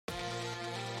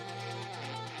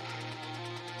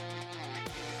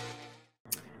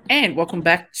And welcome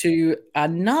back to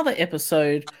another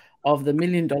episode of the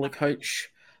Million Dollar Coach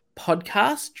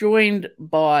podcast, joined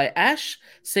by Ash.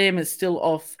 Sam is still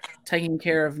off taking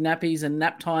care of nappies and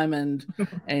nap time and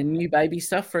new baby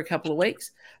stuff for a couple of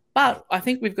weeks. But I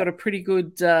think we've got a pretty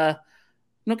good, not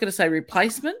going to say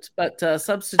replacement, but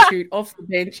substitute off the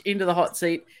bench into the hot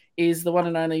seat is the one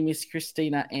and only Miss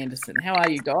Cristina Anderson. How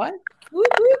are you, guys?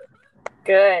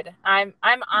 Good. I'm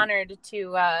honored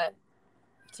to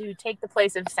take the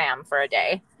place of Sam for a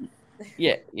day.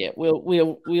 Yeah.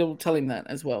 We'll tell him that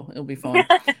as well. It'll be fine.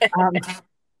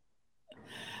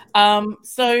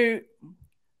 So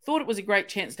thought it was a great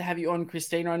chance to have you on,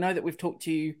 Cristina. I know that we've talked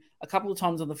to you a couple of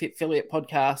times on the Fit Affiliate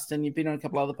podcast, and you've been on a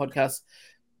couple of other podcasts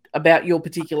about your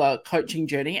particular coaching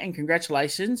journey. And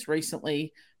congratulations,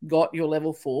 recently got your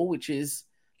level 4, which is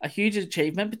a huge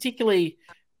achievement, particularly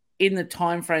in the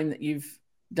time frame that you've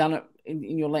done it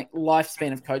in your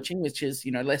lifespan of coaching, which is,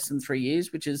 less than 3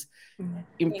 years, which is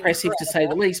impressive to say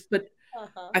the least. But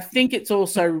I think it's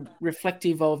also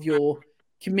reflective of your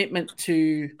commitment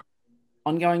to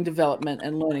ongoing development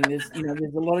and learning. There's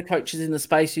a lot of coaches in the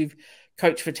space who've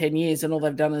coached for 10 years and all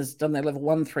they've done is done their level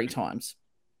 1 3 times,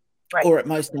 right, or at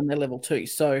most done their level 2.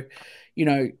 So,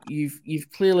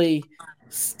 you've clearly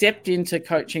stepped into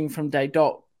coaching from day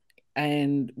dot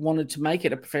and wanted to make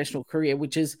it a professional career,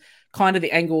 which is kind of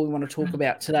the angle we want to talk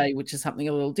about today, which is something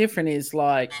a little different. Is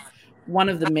like one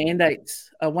of the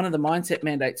mindset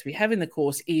mandates we have in the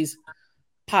course is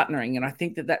partnering. And I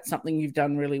think that that's something you've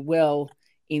done really well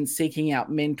in seeking out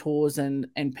mentors and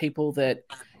people that,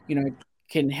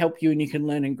 can help you and you can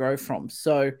learn and grow from.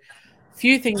 So a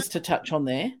few things to touch on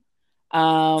there.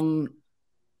 But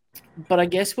I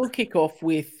guess we'll kick off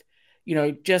with,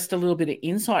 just a little bit of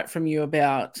insight from you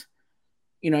about,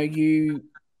 you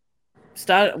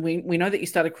started, we know that you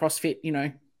started CrossFit,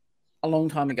 a long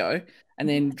time ago and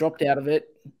then dropped out of it,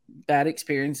 bad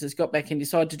experiences, got back and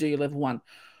decided to do your level 1.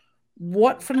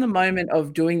 What from the moment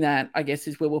of doing that, I guess,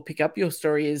 is where we'll pick up your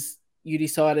story, is you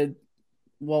decided,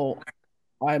 well,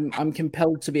 I'm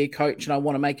compelled to be a coach and I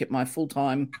want to make it my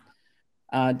full-time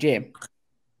jam.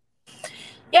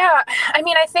 Yeah. I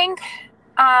mean, I think,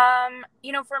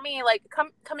 for me, like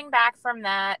coming back from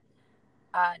that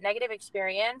negative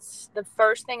experience, the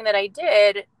first thing that I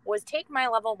did was take my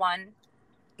level 1.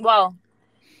 Well,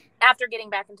 after getting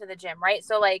back into the gym, right?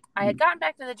 So like I had gotten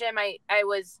back to the gym, I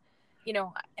was,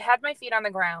 had my feet on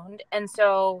the ground. And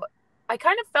so I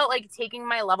kind of felt like taking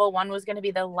my level 1 was going to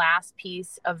be the last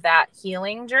piece of that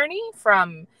healing journey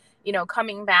from,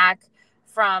 coming back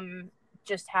from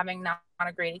just having not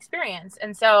a great experience.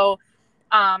 And so,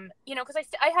 because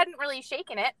I hadn't really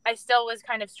shaken it. I still was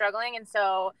kind of struggling. And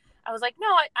so I was like, no,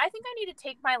 I think I need to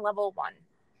take my level 1.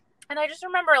 And I just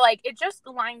remember like it just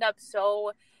lined up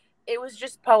so it was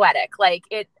just poetic. Like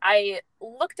I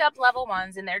looked up level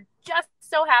 1s and there just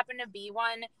so happened to be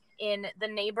one in the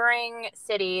neighboring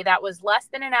city that was less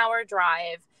than an hour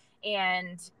drive.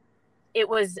 And it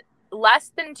was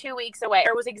less than 2 weeks away,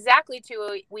 or it was exactly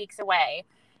 2 weeks away.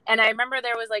 And I remember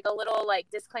there was like a little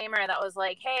like disclaimer that was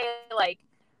like, hey, like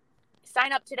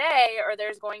sign up today or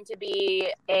there's going to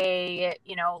be a,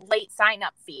 late sign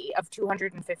up fee of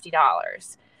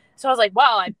 $250. So I was like,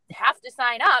 well, I have to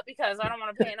sign up because I don't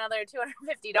want to pay another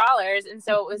 $250. And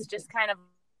so it was just kind of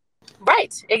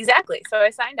right. Exactly. So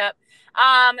I signed up.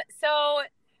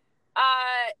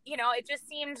 It just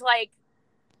seemed like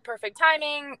perfect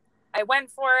timing. I went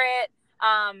for it.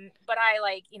 But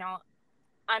I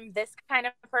I'm this kind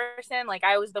of person. Like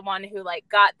I was the one who like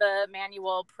got the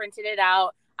manual, printed it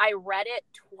out. I read it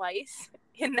twice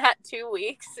in that 2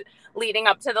 weeks leading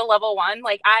up to the level 1.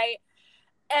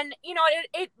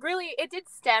 It did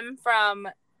stem from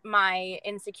my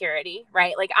insecurity,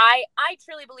 right? Like I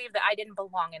truly believe that I didn't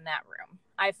belong in that room.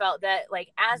 I felt that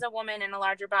like as a woman in a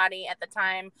larger body at the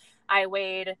time, I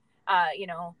weighed, a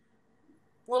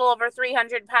little over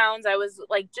 300 pounds. I was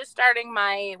like just starting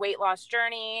my weight loss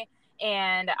journey.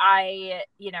 And I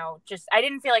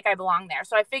didn't feel like I belonged there.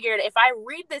 So I figured if I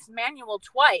read this manual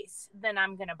twice, then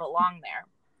I'm going to belong there.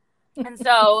 And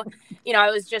so, I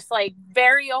was just like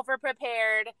very over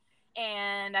prepared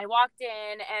and I walked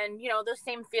in and, those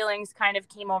same feelings kind of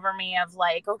came over me of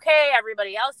like, okay,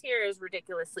 everybody else here is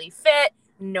ridiculously fit.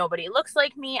 Nobody looks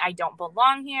like me. I don't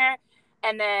belong here.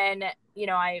 And then,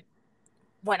 I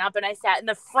went up and I sat in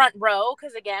the front row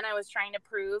because again, I was trying to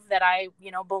prove that I,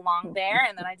 belonged there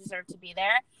and that I deserved to be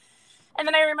there. And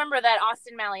then I remember that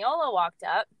Austin Malleolo walked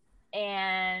up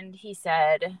and he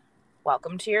said,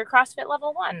 welcome to your CrossFit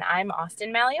level 1. I'm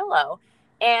Austin Malleolo.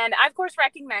 And I of course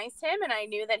recognized him and I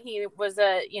knew that he was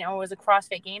a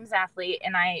CrossFit Games athlete.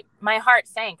 And my heart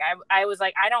sank. I was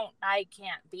like, I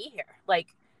can't be here.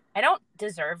 Like I don't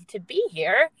deserve to be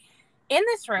here in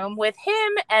this room with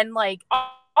him and like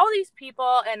all these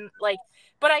people, and like,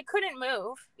 but I couldn't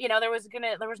move. There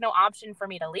was no option for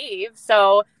me to leave.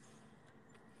 So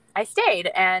I stayed,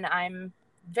 and I'm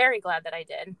very glad that I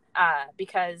did,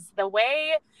 because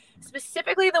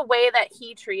specifically the way that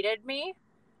he treated me,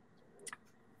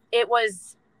 it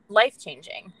was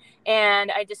life-changing.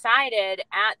 And I decided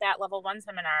at that level 1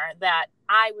 seminar that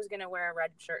I was going to wear a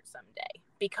red shirt someday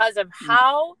because of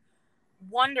how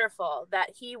wonderful that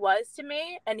he was to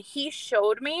me. And he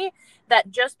showed me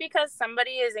that just because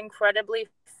somebody is incredibly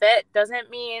fit doesn't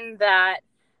mean that,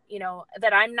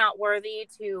 that I'm not worthy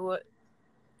to,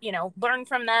 learn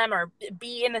from them or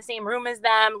be in the same room as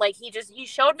them. Like he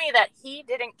showed me that he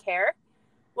didn't care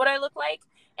what I look like.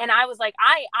 And I was like,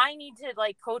 I need to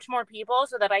like coach more people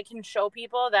so that I can show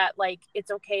people that like,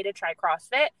 it's okay to try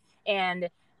CrossFit, and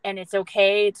it's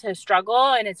okay to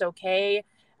struggle, and it's okay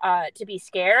to be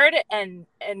scared. And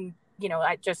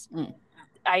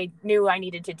I knew I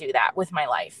needed to do that with my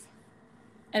life.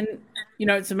 And,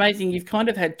 it's amazing. You've kind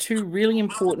of had two really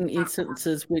important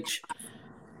instances, which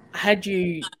had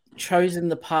you chosen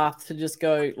the path to just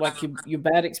go like your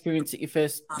bad experience at your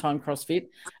first time CrossFit,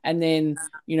 and then,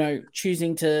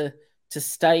 choosing to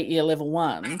stay at your level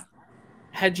 1,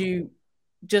 had you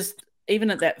just,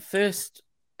 even at that first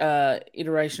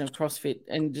iteration of CrossFit,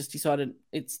 and just decided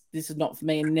this is not for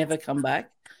me and never come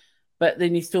back, but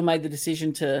then you still made the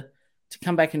decision to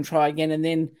come back and try again, and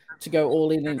then to go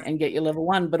all in and get your level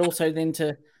 1, but also then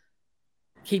to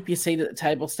keep your seat at the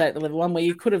table, stay at the level 1, where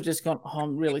you could have just gone, oh,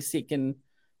 I'm really sick, and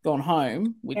gone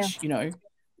home, which,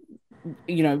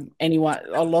 anyone,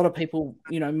 a lot of people,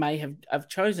 may have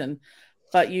chosen,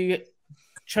 but you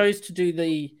chose to do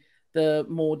the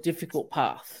more difficult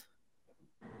path.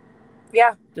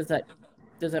 Yeah. Does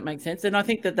that make sense? And I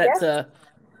think that's a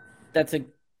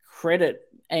credit,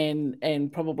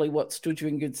 and probably what stood you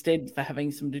in good stead for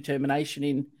having some determination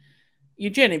in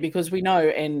your journey, because we know,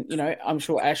 and I'm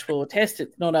sure Ash will attest,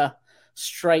 it's not a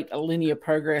linear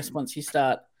progress once you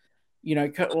start.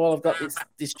 Well, I've got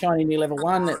this shiny new level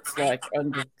 1. It's like,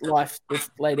 and life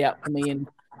just laid out for me in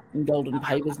golden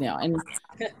pavers now. And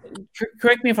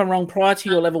correct me if I'm wrong, prior to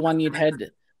your level 1, you'd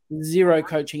had zero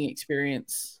coaching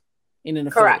experience in an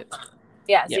affiliate. Correct.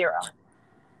 Yeah, yep. 0.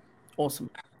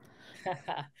 Awesome.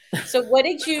 So what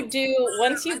did you do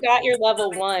once you got your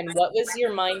level 1? What was your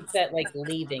mindset like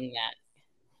leaving that?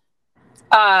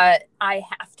 I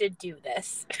have to do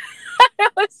this.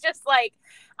 It was just like,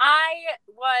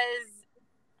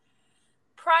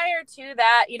 prior to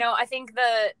that, I think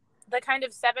the kind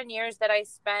of 7 years that I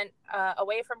spent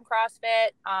away from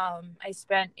CrossFit, I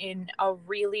spent in a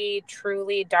really,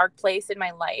 truly dark place in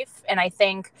my life. And I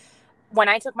think when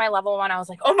I took my level 1, I was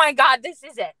like, oh my God, this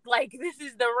is it. Like, this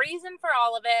is the reason for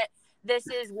all of it. This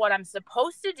is what I'm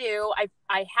supposed to do.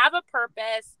 I have a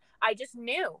purpose. I just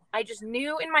knew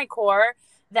in my core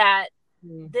that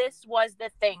this was the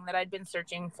thing that I'd been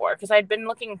searching for, because I'd been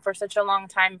looking for such a long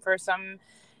time for some,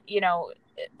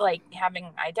 like having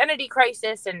identity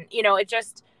crisis. And,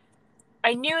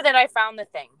 I knew that I found the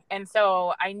thing. And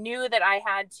so I knew that I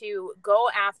had to go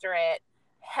after it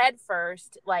head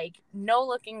first, like no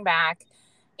looking back.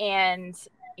 And,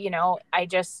 I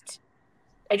just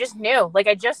knew, like,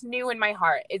 I just knew in my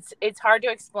heart. It's hard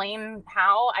to explain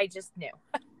how. I just knew.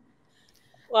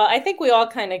 Well, I think we all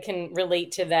kind of can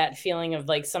relate to that feeling of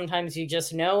like, sometimes you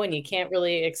just know and you can't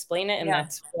really explain it. And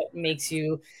that's what makes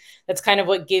you, that's kind of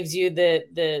what gives you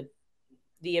the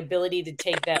ability to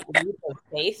take that leap of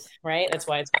faith, right? That's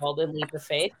why it's called a leap of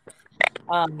faith.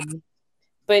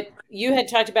 But you had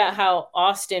talked about how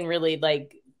Austin really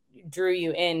like drew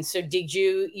you in. So did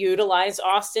you utilize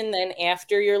Austin then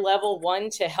after your level 1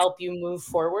 to help you move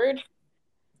forward?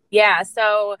 Yeah.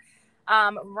 So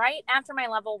right after my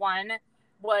level 1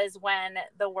 was when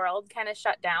the world kind of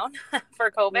shut down for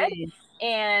COVID.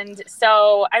 And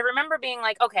so I remember being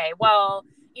like, okay, well,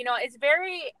 it's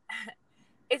very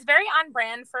on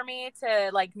brand for me to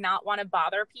like not want to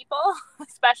bother people,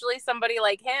 especially somebody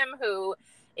like him who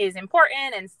is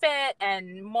important and fit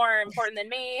and more important than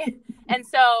me. And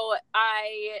so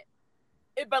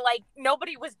but like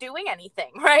nobody was doing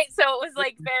anything, right? So it was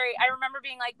like I remember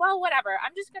being like, well, whatever,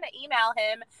 I'm just going to email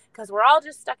him because we're all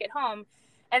just stuck at home.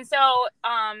 And so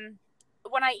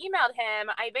when I emailed him,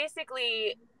 I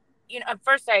basically, at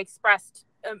first I expressed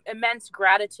immense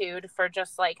gratitude for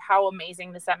just like how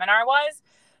amazing the seminar was.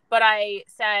 But I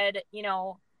said,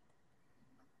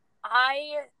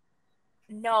 I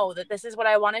know that this is what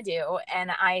I want to do.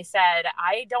 And I said,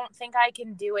 I don't think I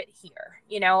can do it here.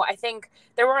 You know, I think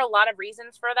there were a lot of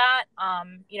reasons for that.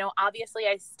 You know, obviously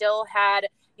I still had,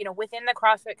 you know, within the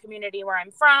CrossFit community where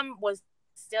I'm from was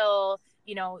still,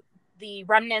 you know, the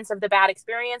remnants of the bad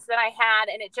experience that I had.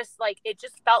 And it just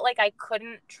felt like I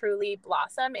couldn't truly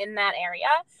blossom in that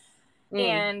area.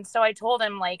 And so I told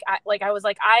him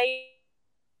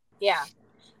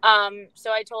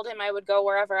so I told him I would go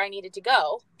wherever I needed to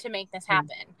go to make this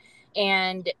happen.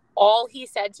 And all he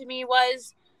said to me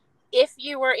was, if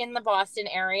you were in the Boston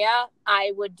area,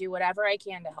 I would do whatever I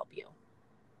can to help you.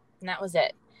 And that was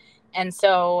it. And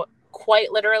so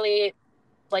quite literally,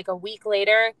 like a week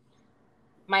later,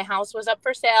 my house was up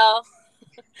for sale.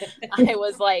 I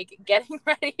was like getting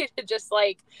ready to just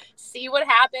like see what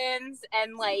happens.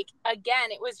 And like,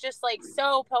 again, it was just like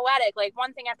so poetic, like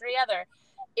one thing after the other.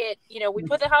 It, you know, we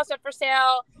put the house up for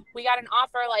sale. We got an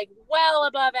offer like well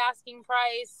above asking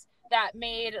price that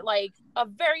made like a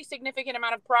very significant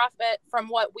amount of profit from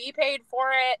what we paid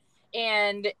for it.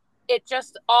 And it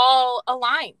just all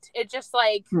aligned. It just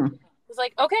like was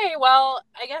like, okay, well,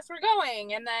 I guess we're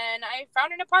going. And then I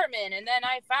found an apartment, and then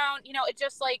I found, you know, it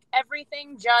just like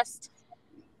everything just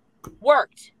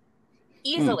worked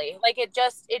easily. Like it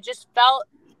just felt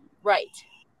right.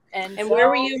 And so, where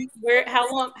were you?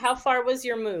 How far was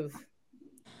your move?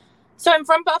 So I'm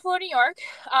from Buffalo, New York,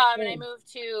 and I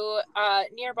moved to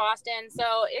near Boston.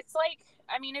 So it's like,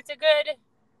 I mean, it's a good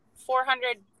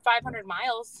 400, 500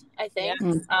 miles, I think.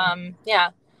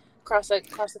 Across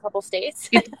a couple states.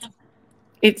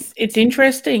 It's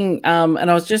interesting,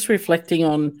 and I was just reflecting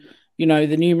on, you know,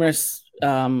 the numerous, you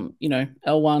know,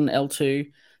 L1,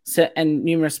 L2, and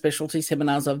numerous specialty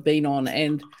seminars I've been on,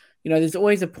 and you know, there's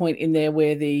always a point in there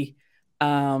where the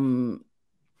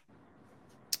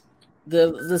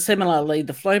seminar lead,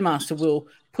 the flow master, will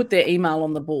put their email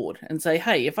on the board and say,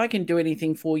 hey, if I can do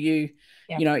anything for you,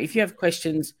 you know, if you have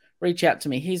questions, reach out to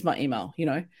me. Here's my email, you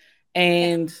know.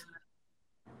 And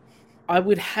I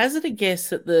would hazard a guess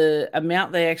that the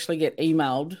amount they actually get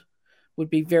emailed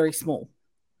would be very small.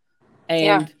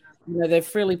 And you know, they've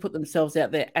freely put themselves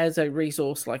out there as a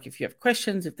resource. Like, if you have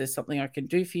questions, if there's something I can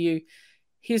do for you,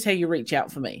 here's how you reach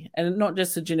out for me. And not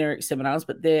just the generic seminars,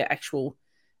 but their actual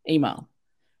email.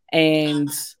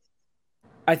 And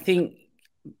I think,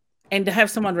 and to have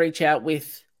someone reach out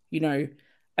with, you know,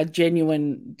 a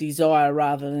genuine desire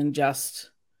rather than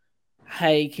just,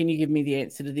 hey, can you give me the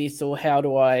answer to this? Or how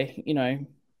do I, you know,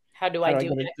 how do I do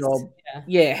get a job?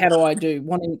 How do I do?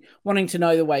 Wanting to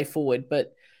know the way forward.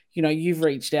 But, you know, you've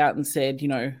reached out and said, you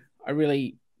know, I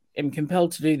really am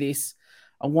compelled to do this.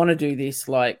 I want to do this.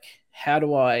 Like, how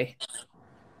do I,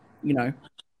 you know,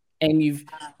 and you've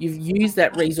used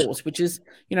that resource, which is,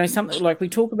 you know, something like we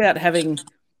talk about having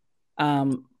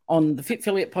on the Fit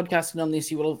Affiliate podcast, and on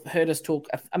this, you will have heard us talk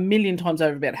a million times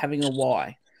over about having a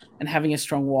why and having a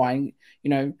strong why. And, you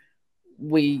know,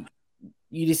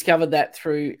 you discovered that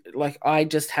through, like, I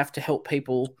just have to help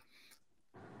people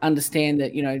understand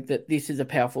that, you know, that this is a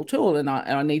powerful tool, and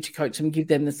I need to coach them, give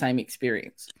them the same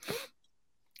experience.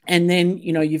 And then,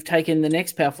 you know, you've taken the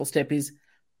next powerful step is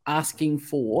asking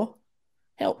for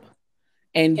help,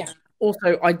 and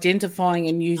also identifying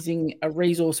and using a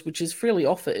resource which is freely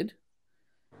offered,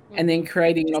 and then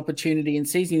creating an opportunity and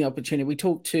seizing the opportunity. We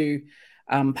talked to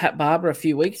Pat Barber a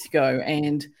few weeks ago,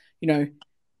 and, you know,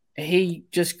 he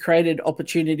just created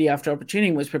opportunity after opportunity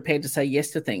and was prepared to say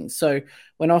yes to things. So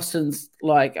when Austin's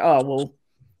like, oh, well,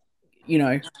 you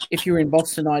know, if you're in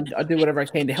Boston, I'd do whatever I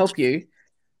can to help you.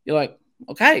 You're like,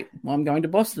 okay, well, I'm going to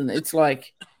Boston. It's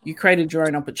like you created your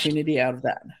own opportunity out of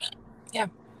that. Yeah.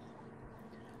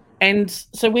 And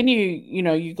so when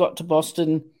you got to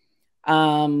Boston,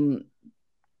 what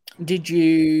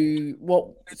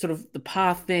sort of the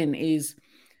path then is,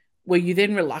 were you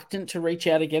then reluctant to reach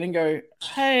out again and go,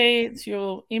 hey, it's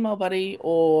your email buddy?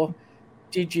 Or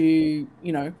did you,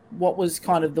 you know, what was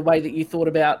kind of the way that you thought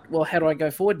about, well, how do I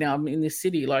go forward now? I'm in this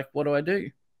city. Like, what do I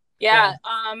do? Yeah.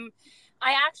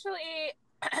 I actually,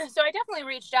 so I definitely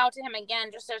reached out to him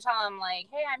again just to tell him, like,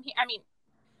 hey, I'm here. I mean,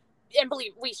 and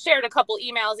believe we shared a couple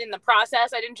emails in the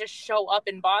process. I didn't just show up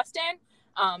in Boston.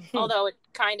 Although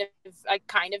I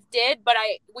kind of did, but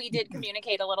we did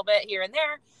communicate a little bit here and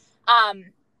there.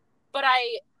 But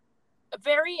I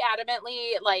very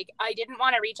adamantly, like, I didn't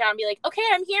want to reach out and be like, okay,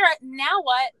 I'm here. Now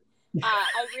what?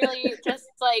 I really just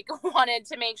like wanted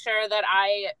to make sure that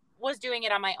I was doing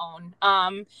it on my own.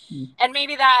 And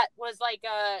maybe that was like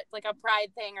a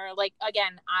pride thing, or like,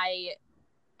 again, I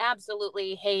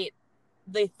absolutely hate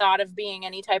the thought of being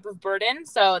any type of burden.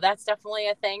 So that's definitely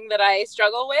a thing that I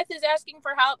struggle with, is asking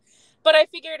for help. But I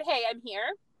figured, hey, I'm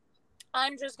here.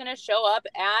 I'm just going to show up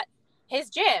at his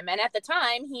gym. And at the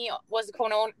time, he was a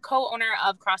co-owner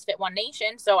of CrossFit One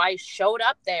Nation. So I showed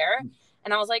up there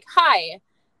and I was like, hi,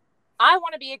 I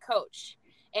want to be a coach.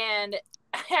 And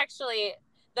actually,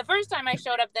 the first time I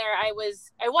showed up there, I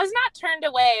was not turned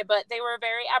away, but they were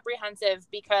very apprehensive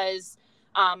because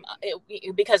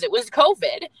it was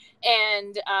COVID,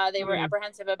 and they were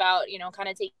apprehensive about, kind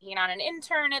of taking on an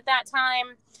intern at that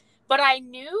time. But I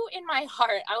knew in my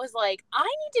heart, I was like, I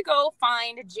need to go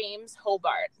find James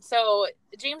Hobart. So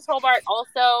James Hobart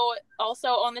also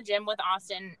owned the gym with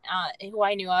Austin, who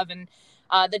I knew of. And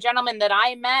the gentleman that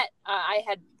I met, I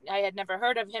had never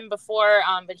heard of him before,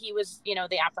 but he was,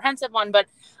 the apprehensive one. But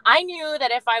I knew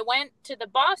that if I went to the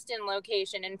Boston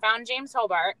location and found James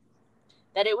Hobart,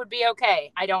 that it would be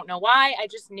okay. I don't know why. I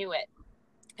just knew it.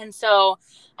 And so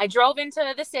I drove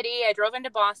into the city. I drove into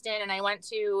Boston, and I went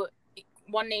to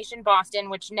One Nation Boston,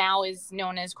 which now is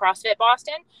known as CrossFit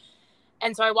Boston.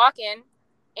 And so I walk in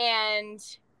and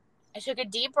I took a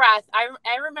deep breath. I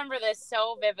remember this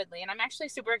so vividly, and I'm actually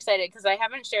super excited because I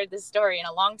haven't shared this story in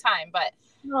a long time, but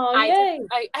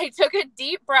I took a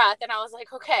deep breath and I was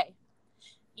like, okay,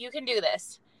 you can do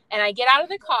this. And I get out of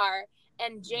the car,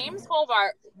 and James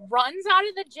Hobart runs out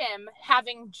of the gym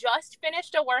having just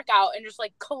finished a workout and just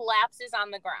like collapses on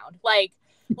the ground. Like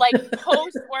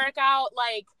post workout,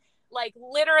 like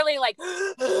literally like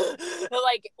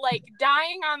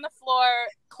dying on the floor,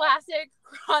 classic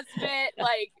CrossFit,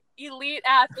 like elite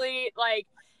athlete, like,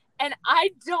 and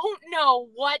I don't know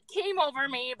what came over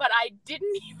me, but I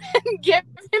didn't even give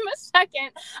him a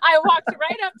second. I walked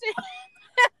right up to him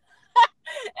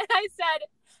and I said,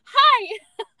 hi,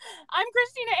 I'm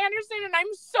Cristina Anderson, and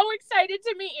I'm so excited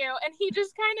to meet you. And he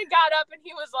just kind of got up and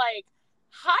he was like,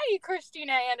 hi,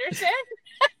 Cristina Anderson.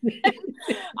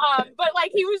 But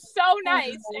like, he was so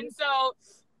nice. And so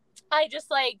I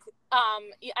just like,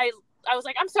 I was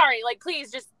like, I'm sorry, like,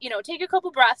 please just, take a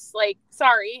couple breaths. Like,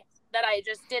 sorry that I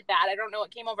just did that. I don't know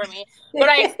what came over me, but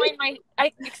I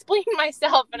explained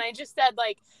myself, and I just said,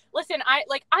 like, listen, I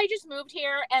just moved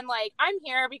here, and like, I'm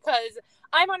here because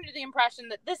I'm under the impression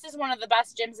that this is one of the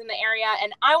best gyms in the area,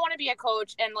 and I want to be a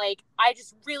coach, and like, I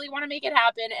just really want to make it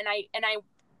happen. And I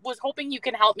was hoping you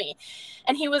can help me.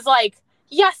 And he was like,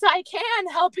 yes, I can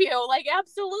help you. Like,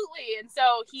 absolutely. And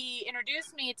so he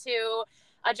introduced me to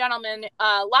a gentleman,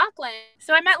 Lachlan.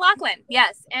 So I met Lachlan.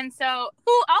 Yes. And so,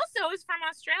 who also is from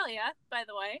Australia, by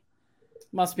the way.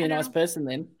 Must be a nice person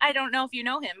then. I don't know if you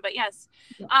know him, but yes.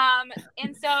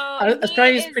 And so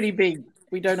Australia's pretty big.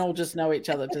 We don't all just know each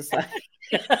other, to say.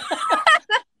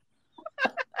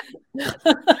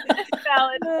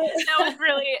 Valid.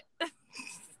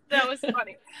 That was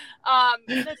funny.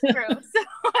 That's true.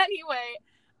 So anyway,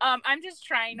 I'm just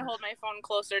trying to hold my phone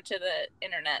closer to the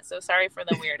internet, so sorry for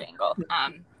the weird angle.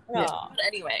 But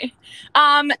anyway,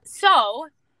 so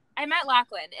I met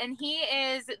Lachlan, and he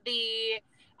is the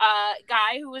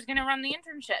guy who was going to run the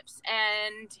internships,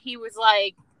 and he was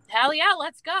like, hell yeah,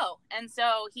 let's go. And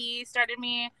so he started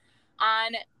me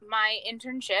on my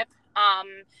internship.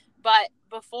 But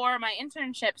before my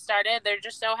internship started, there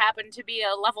just so happened to be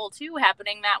a level 2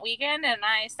 happening that weekend, and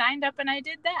I signed up and I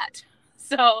did that.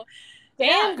 So,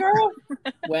 damn, girl.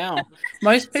 Wow.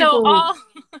 Most people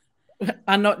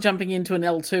are not jumping into an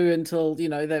L2 until,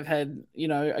 they've had,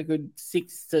 a good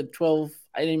 6 to 12,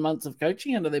 18 months of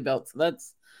coaching under their belt. So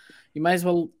you may as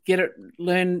well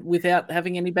learn without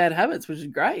having any bad habits, which is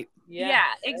great.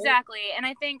 Yeah, exactly. And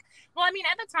I think,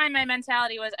 at the time, my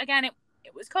mentality was, again,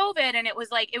 it was COVID, and it was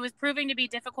proving to be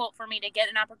difficult for me to get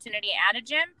an opportunity at a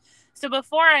gym. So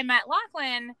before I met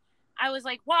Lachlan, I was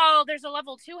like, well, there's a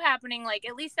level 2 happening. Like,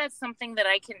 at least that's something that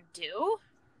I can do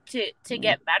to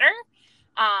get better.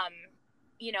 And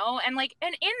in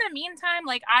the meantime,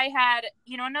 like, I had,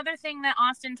 another thing that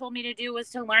Austin told me to do was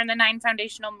to learn the 9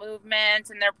 foundational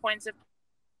movements and their points of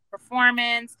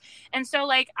performance. And so,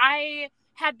 like, I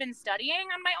had been studying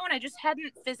on my own. I just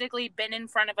hadn't physically been in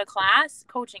front of a class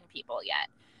coaching people yet.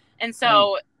 And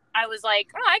so I was like,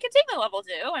 oh, I could take the level 2.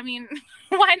 I mean,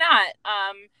 why not?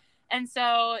 And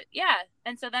so, yeah.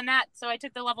 And so so I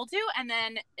took the level 2, and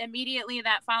then immediately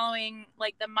that following,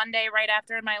 like the Monday right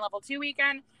after my level 2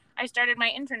 weekend, I started my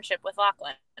internship with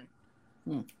Lachlan.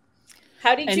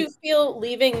 How did you feel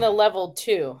leaving the level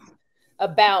 2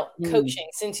 about coaching,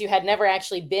 since you had never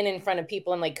actually been in front of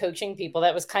people and like coaching people?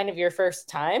 That was kind of your first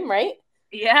time, right?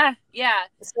 Yeah.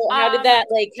 So how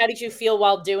did you feel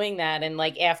while doing that, and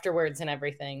like afterwards and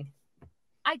everything?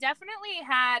 I definitely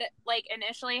had, like,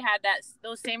 initially had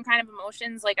those same kind of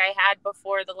emotions like I had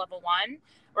before the level 1,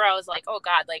 where I was like, oh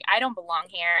God, like, I don't belong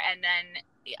here. And then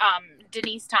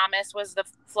Denise Thomas was the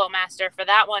flow master for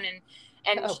that one.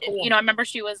 And cool. I remember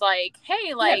she was like,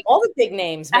 hey, like all the big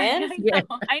names, man.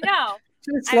 I know.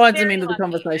 She slides them into the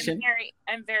conversation.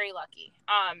 I'm very lucky.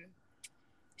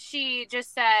 She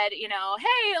just said,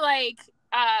 hey, like,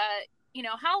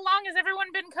 how long has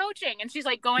everyone been coaching? And she's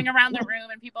like going around the room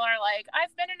and people are like,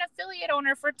 I've been an affiliate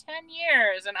owner for 10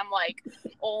 years. And I'm like,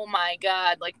 oh my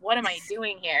God, like, what am I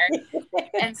doing here?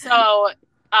 And so,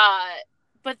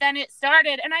 but then it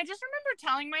started. And I just remember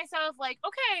telling myself, like,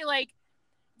 okay, like,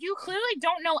 you clearly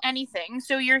don't know anything.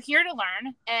 So you're here to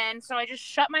learn. And so I just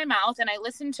shut my mouth and I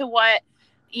listened to what,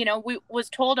 was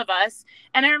told of us.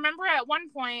 And I remember at one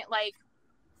point, like,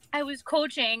 I was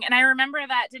coaching and I remember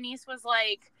that Denise was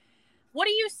like, what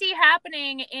do you see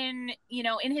happening in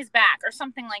his back or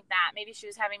something like that? Maybe she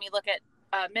was having me look at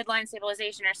midline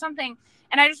stabilization or something.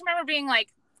 And I just remember being like,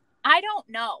 I don't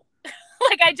know.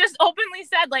 Like, I just openly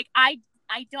said, like, I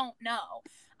don't know.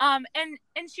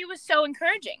 And she was so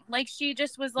encouraging. Like, she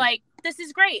just was like, this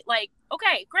is great. Like,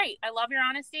 okay, great. I love your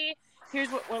honesty. Here's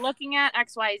what we're looking at,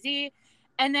 X, Y, Z.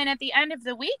 And then at the end of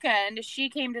the weekend, she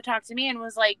came to talk to me and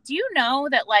was like, do you know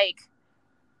that, like,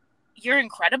 you're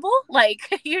incredible?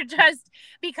 Like, you're just,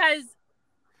 because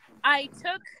I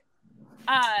took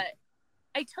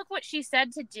what she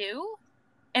said to do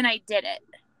and I did it.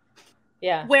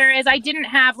 Yeah. Whereas I didn't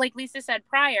have, like Lisa said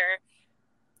prior,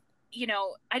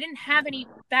 I didn't have any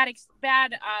bad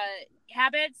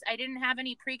habits. I didn't have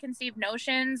any preconceived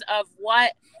notions of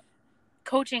what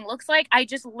coaching looks like. I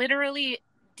just literally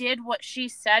did what she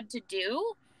said to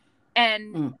do.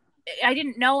 And I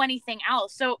didn't know anything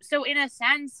else. So in a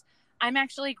sense, I'm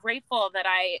actually grateful that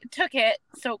I took it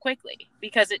so quickly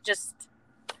because I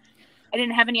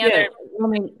didn't have any other. I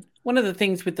mean, one of the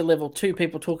things with the level 2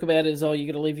 people talk about is, oh,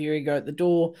 you're going to leave your ego at the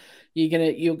door.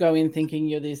 You'll go in thinking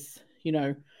you're this,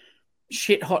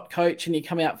 shit hot coach and you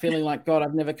come out feeling like, God,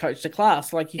 I've never coached a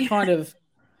class. Like, you kind of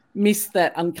miss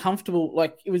that uncomfortable,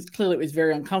 like, it was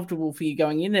very uncomfortable for you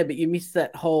going in there, but you missed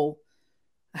that whole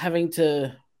having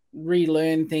to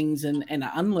relearn things and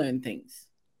unlearn things.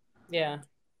 Yeah.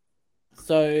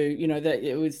 So, that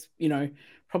it was,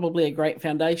 probably a great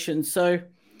foundation. So,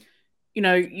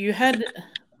 you had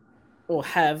or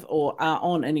have or are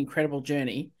on an incredible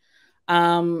journey.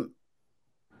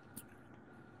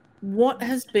 What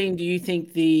has been, do you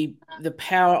think, the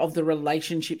power of the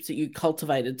relationships that you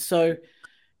cultivated? So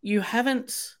you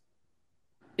haven't,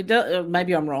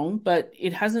 maybe I'm wrong, but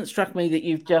it hasn't struck me that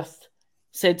you've just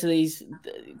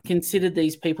considered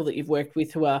these people that you've worked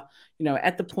with who are,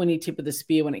 at the pointy tip of the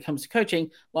spear when it comes to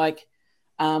coaching, like,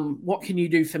 what can you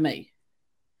do for me?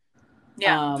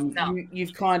 Yeah. No.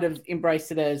 You've kind of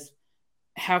embraced it as,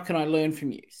 how can I learn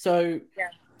from you? So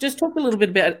just talk a little bit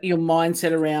about your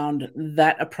mindset around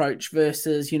that approach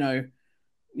versus,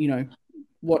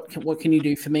 what can you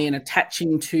do for me, and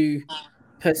attaching to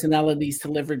personalities to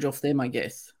leverage off them, I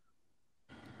guess.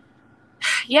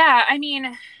 Yeah. I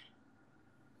mean,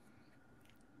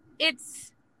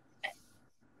 it's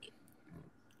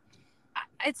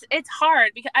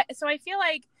hard because I feel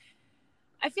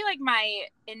like my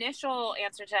initial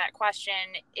answer to that question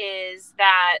is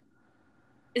that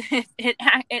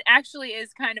it actually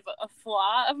is kind of a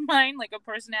flaw of mine, like a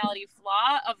personality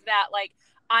flaw of that. Like,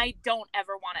 I don't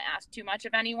ever want to ask too much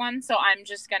of anyone. So I'm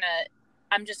just gonna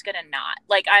not,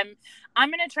 like, I'm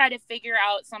gonna try to figure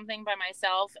out something by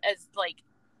myself,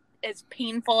 as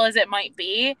painful as it might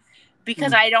be,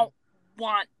 because I don't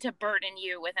want to burden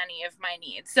you with any of my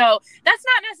needs. So that's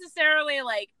not necessarily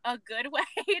like a good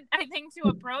way, I think, to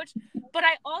approach. But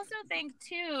I also think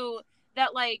too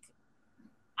that, like,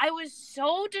 I was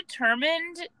so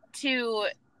determined to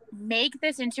make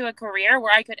this into a career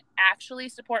where I could actually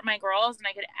support my girls and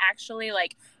I could actually,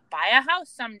 like, buy a house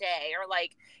someday, or,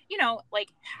 like, like,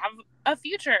 have a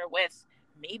future with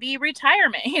maybe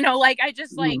retirement, like, I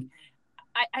just like,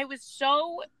 I was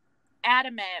so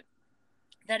adamant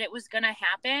that it was going to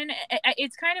happen.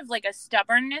 It's kind of like a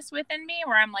stubbornness within me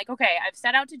where I'm like, okay, I've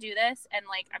set out to do this and,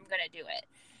 like, I'm going to do it.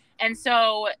 And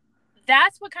so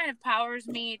that's what kind of powers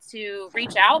me to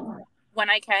reach out when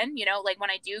I can, like,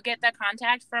 when I do get that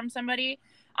contact from somebody,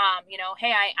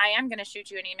 hey, I am going to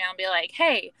shoot you an email and be like,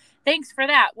 hey, thanks for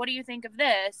that. What do you think of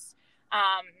this?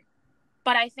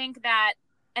 But I think that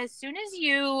as soon as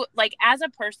you, like, as a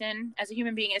person, as a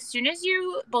human being, as soon as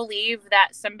you believe that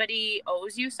somebody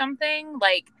owes you something,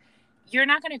 like, you're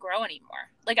not going to grow anymore.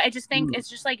 Like, I just think it's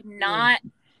just, like, not,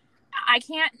 I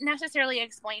can't necessarily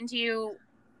explain to you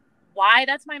why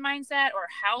that's my mindset or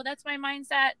how that's my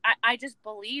mindset. I just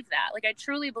believe that. Like, I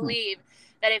truly believe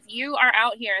that if you are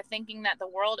out here thinking that the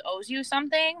world owes you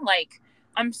something, like,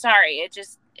 I'm sorry,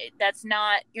 that's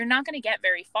not, you're not going to get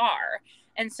very far.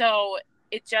 And so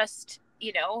it just,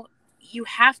 you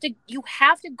have to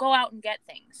go out and get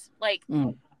things. Like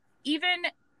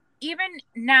even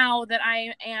now that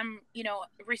I am, you know,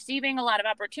 receiving a lot of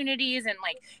opportunities, and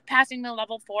like passing the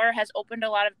level 4 has opened a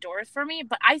lot of doors for me,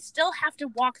 but I still have to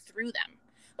walk through them.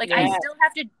 Like I still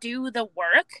have to do the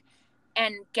work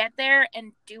and get there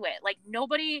and do it. Like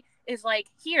nobody is like,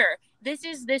 here, this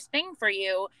is this thing for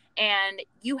you, and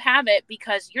you have it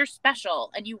because you're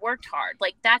special and you worked hard.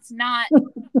 Like that's not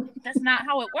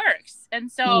how it works.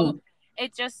 And so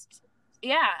it just,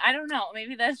 I don't know,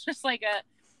 maybe that's just like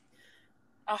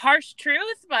a harsh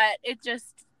truth, but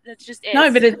that's just is.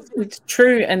 No, but it's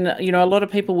true. And you know, a lot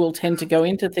of people will tend to go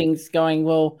into things going,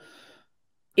 well,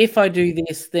 if I do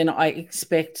this, then I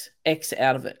expect X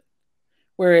out of it.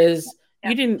 Whereas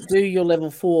you didn't do your level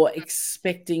 4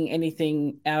 expecting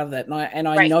anything out of that. And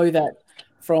I know that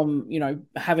from, you know,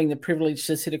 having the privilege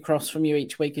to sit across from you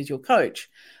each week as your coach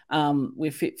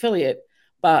with Fit Affiliate.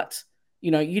 But,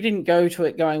 you know, you didn't go to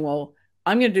it going, well,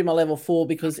 I'm going to do my level 4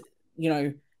 because, you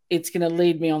know, it's going to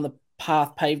lead me on the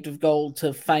path paved of gold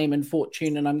to fame and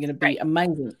fortune, and I'm going to be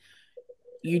amazing.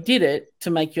 You did it to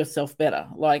make yourself better.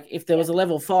 Like if there was a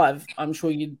level 5, I'm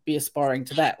sure you'd be aspiring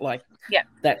to that. Like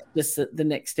that's just the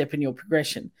next step in your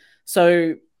progression.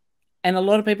 So, and a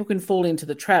lot of people can fall into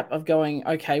the trap of going,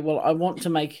 okay, well, I want to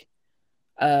make,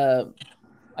 I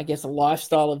guess, a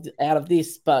lifestyle out of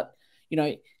this, but you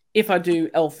know, if I do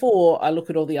L4, I look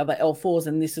at all the other L4s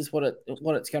and this is what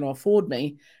it's going to afford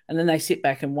me. And then they sit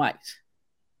back and wait.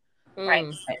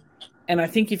 Right. And I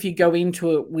think if you go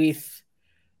into it with,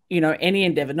 you know, any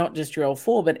endeavor, not just your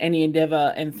L4, but any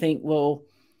endeavor, and think, well,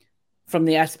 from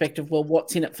the aspect of, well,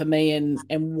 what's in it for me and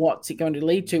what's it going to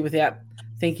lead to, without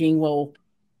thinking, well,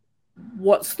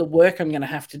 what's the work I'm going to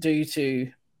have to do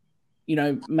to, you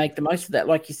know, make the most of that.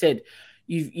 Like you said,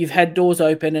 you've had doors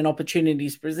open and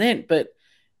opportunities present, but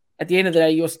at the end of the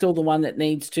day, you're still the one that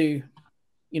needs to,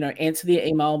 you know, answer the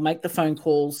email, make the phone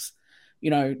calls,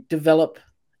 you know, develop,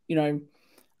 you know,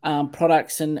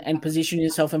 products and position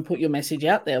yourself and put your message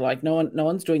out there. Like no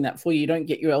one's doing that for you. You don't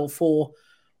get your L4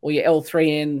 or your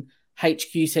L3 and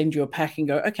HQ send you a pack and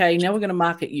go, okay, now we're going to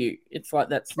market you. It's like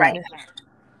that's not.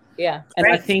 Yeah. And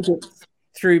I think it's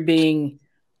through being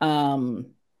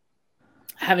having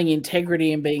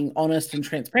integrity and being honest and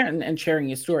transparent and sharing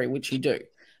your story, which you do.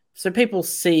 So people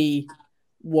see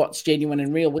what's genuine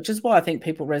and real, which is why I think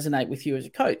people resonate with you as a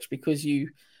coach, because you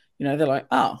know, they're like,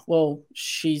 oh, well,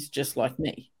 she's just like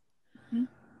me. Mm-hmm.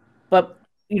 But,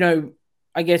 you know,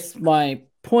 I guess my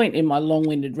point in my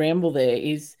long-winded ramble there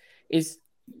is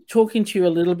talking to you a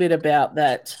little bit about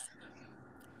that.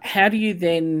 How do you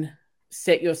then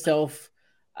set yourself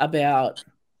around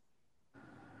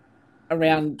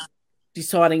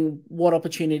deciding what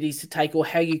opportunities to take, or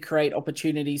how you create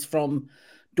opportunities from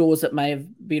doors that may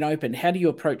have been opened? How do you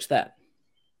approach that?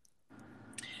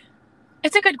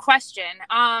 It's a good question.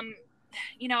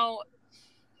 You know,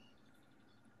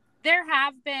 there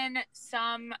have been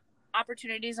some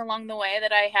opportunities along the way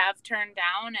that I have turned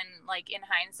down, and like in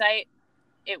hindsight,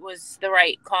 it was the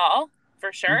right call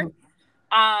for sure.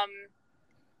 Mm-hmm.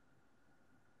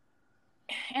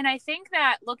 And I think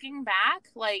that looking back,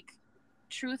 like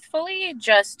truthfully,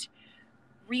 just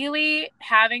really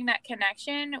having that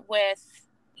connection with,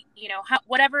 you know,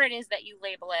 whatever it is that you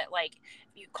label it, like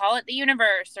you call it the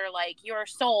universe, or like your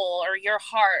soul, or your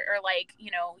heart, or like,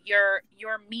 you know, your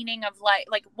meaning of life,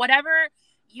 like whatever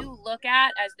you look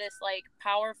at as this like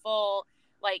powerful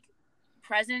like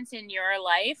presence in your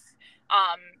life,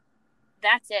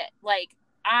 that's it. Like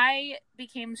I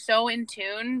became so in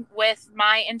tune with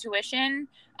my intuition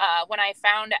when I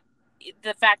found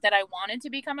the fact that I wanted to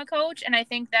become a coach. And I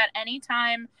think that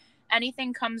anytime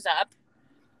anything comes up,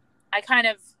 I kind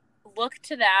of look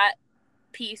to that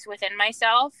piece within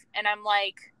myself, and I'm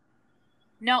like,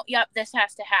 no, yep, this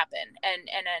has to happen. And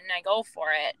I go for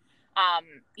it.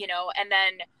 You know, and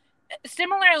then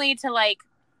similarly to like,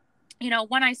 you know,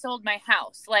 when I sold my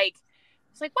house, like,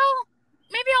 it's like, well,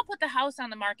 maybe I'll put the house on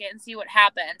the market and see what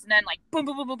happens. And then like, boom,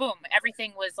 boom, boom, boom, boom.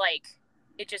 Everything was like,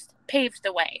 it just paved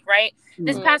the way. Right. Mm-hmm.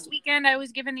 This past weekend, I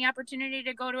was given the opportunity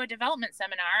to go to a development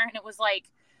seminar, and it was like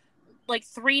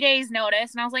 3 days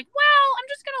notice. And I was like, well, I'm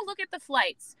just going to look at the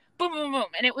flights. Boom, boom, boom.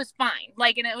 And it was fine.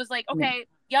 Like, and it was like, okay,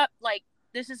 yep. Like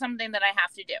this is something that I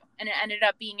have to do. And it ended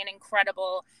up being an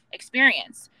incredible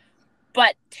experience.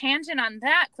 But tangent on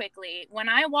that quickly, when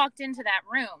I walked into that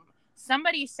room,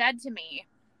 somebody said to me,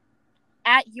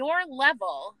 at your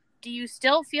level, do you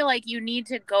still feel like you need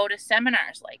to go to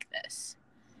seminars like this?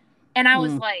 And I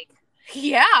was like,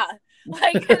 yeah.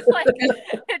 Like, it's like,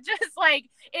 it just like,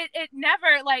 it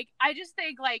never, like, I just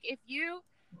think like, if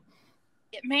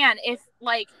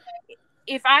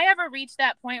if I ever reach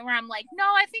that point where I'm like, no,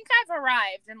 I think I've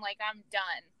arrived and like I'm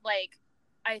done, like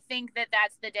I think that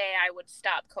that's the day I would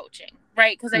stop coaching,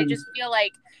 right? Because I just feel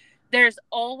like there's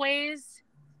always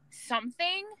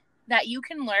something that you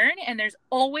can learn, and there's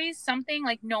always something,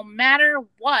 like, no matter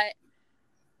what,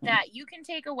 that you can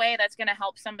take away that's going to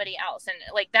help somebody else. And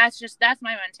like that's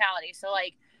my mentality. So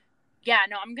like, yeah,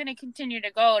 no, I'm going to continue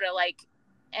to go to like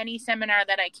any seminar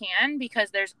that I can,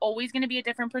 because there's always going to be a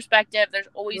different perspective. There's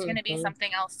always going to be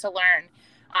something else to learn.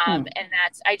 And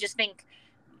that's, I just think,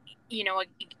 you know,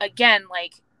 again,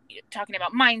 like talking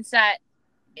about mindset,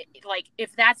 like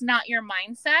if that's not your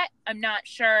mindset, I'm not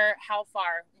sure how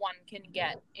far one can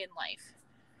get in life.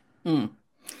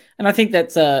 And I think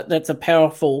that's a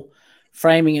powerful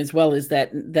framing as well, is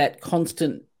that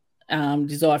constant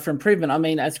desire for improvement. I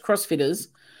mean, as CrossFitters,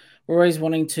 we're always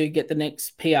wanting to get the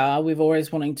next PR. We're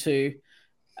always wanting to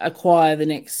acquire the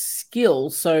next skill,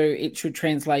 so it should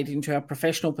translate into our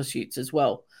professional pursuits as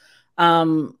well.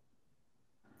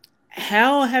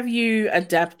 How have you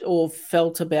adapted or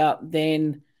felt about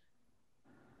then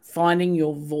finding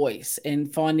your voice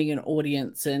and finding an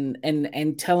audience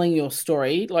and telling your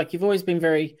story? Like, you've always been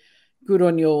very good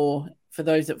on for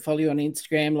those that follow you on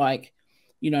Instagram, like,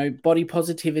 you know, body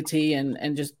positivity and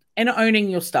owning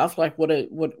your stuff, like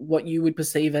what you would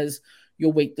perceive as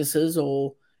your weaknesses,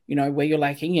 or, you know, where you're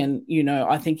lacking. And, you know,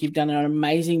 I think you've done an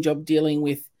amazing job dealing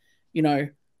with, you know,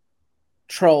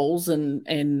 trolls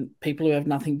and people who have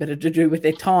nothing better to do with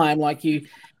their time. Like, you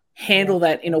handle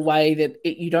that in a way that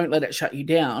you don't let it shut you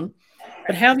down.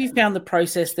 But how have you found the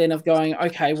process then of going,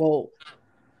 okay, well,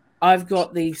 I've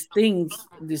got these things,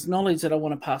 this knowledge that I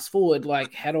want to pass forward.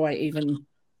 Like, how do I even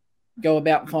go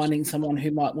about finding someone who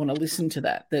might want to listen to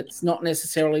that, that's not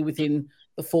necessarily within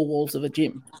the four walls of a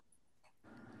gym?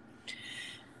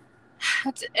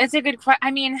 It's a good question. I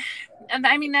mean,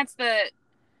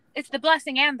 it's the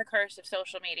blessing and the curse of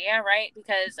social media, right?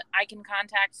 Because I can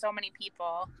contact so many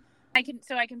people. I can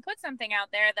put something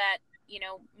out there that, you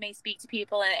know, may speak to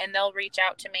people, and they'll reach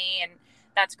out to me, and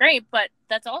that's great. But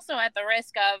that's also at the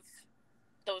risk of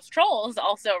those trolls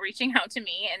also reaching out to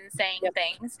me and saying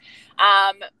things,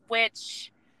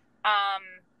 which,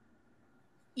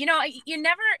 you know, you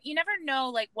never know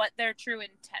like what their true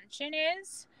intention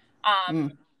is.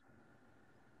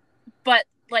 But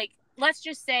like, let's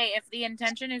just say if the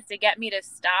intention is to get me to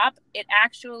stop, it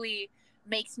actually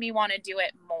makes me want to do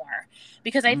it more,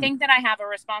 because I think that I have a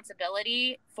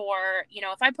responsibility for, you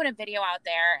know, if I put a video out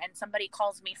there and somebody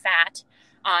calls me fat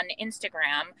on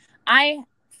Instagram, I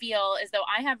feel as though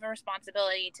I have a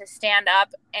responsibility to stand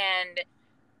up and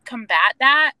combat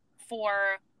that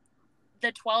for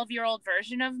the 12-year-old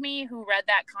version of me who read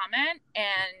that comment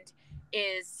and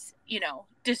is, you know,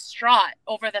 distraught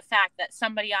over the fact that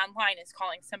somebody online is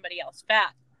calling somebody else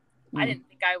fat. I didn't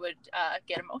think I would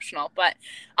get emotional, but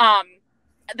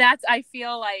that's, I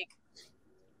feel like,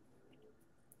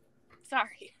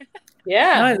 sorry.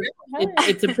 Yeah. No,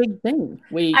 it's a big thing.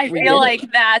 I feel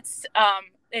like that's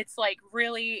it's like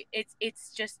really,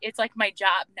 it's like my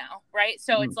job now, right?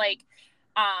 So it's like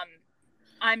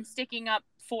I'm sticking up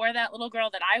for that little girl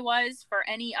that I was, for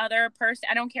any other person.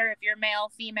 I don't care if you're male,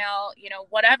 female, you know,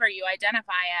 whatever you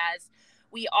identify as.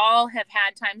 We all have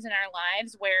had times in our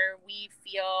lives where we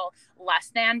feel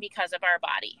less than because of our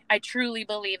body. I truly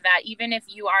believe that. Even if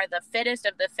you are the fittest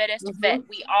of the fittest fit,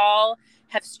 we all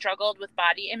have struggled with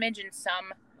body image in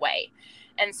some way.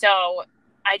 And so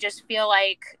I just feel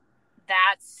like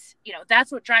that's, you know,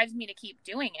 that's what drives me to keep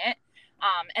doing it.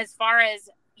 As far as,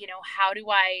 you know, how do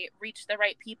I reach the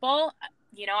right people?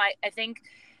 You know, I think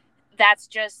that's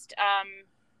just,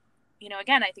 you know,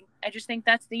 again, I just think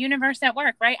that's the universe at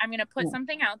work, right? I'm going to put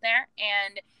something out there,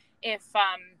 and if,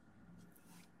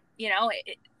 you know,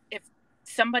 if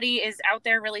somebody is out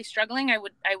there really struggling, I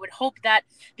would hope that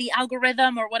the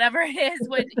algorithm or whatever it is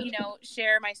would, you know,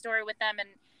 share my story with them,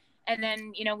 and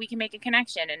then, you know, we can make a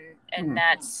connection, and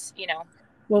that's, you know.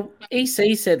 Well,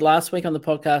 EC said last week on the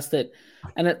podcast that,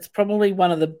 and it's probably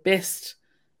one of the best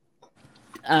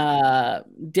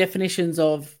definitions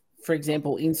of, for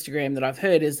example, Instagram that I've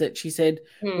heard, is that she said,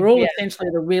 we're all essentially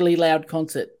at a really loud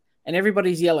concert and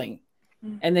everybody's yelling.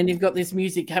 And then you've got this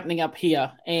music happening up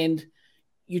here and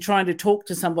you're trying to talk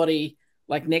to somebody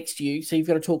like next to you. So you've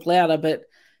got to talk louder, but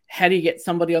how do you get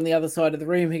somebody on the other side of the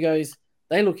room who goes,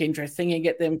 they look interesting, and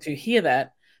get them to hear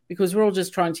that? Because we're all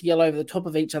just trying to yell over the top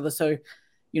of each other. So,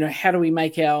 you know, how do we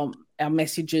make our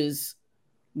messages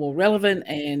more relevant,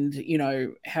 and, you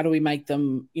know, how do we make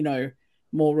them, you know,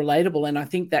 more relatable? And I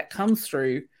think that comes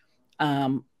through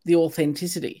the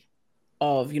authenticity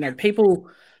of, you know, people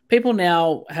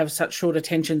now have such short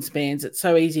attention spans. It's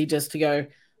so easy just to go,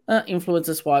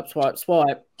 influencer swipe, swipe,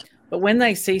 swipe. But when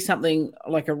they see something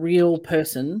like a real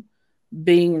person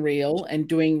being real and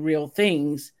doing real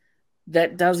things,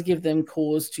 that does give them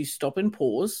cause to stop and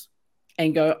pause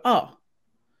and go, oh,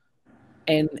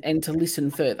 and to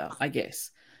listen further, I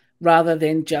guess, rather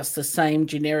than just the same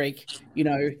generic,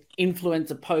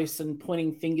 influencer posts and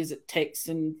pointing fingers at text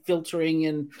and filtering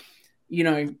and,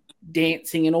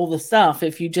 dancing and all the stuff.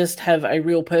 If you just have a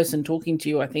real person talking to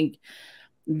you, I think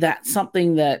that's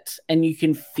something that, and you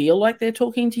can feel like they're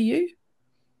talking to you.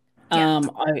 Yeah.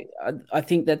 I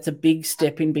think that's a big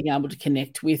step in being able to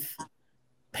connect with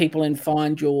people and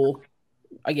find your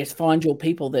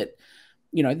people that,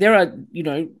 there are,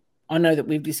 I know that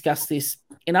we've discussed this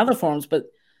in other forums, but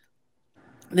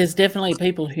there's definitely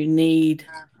people who need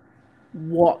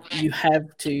what you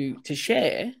have to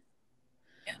share.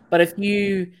 But if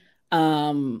you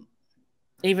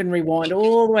even rewind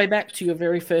all the way back to your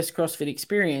very first CrossFit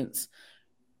experience,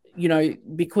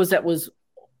 because that was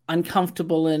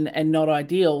uncomfortable and not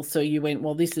ideal, so you went,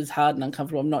 well, this is hard and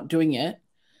uncomfortable, I'm not doing it,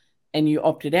 and you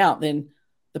opted out, then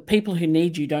the people who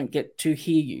need you don't get to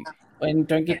hear you and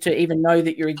don't get to even know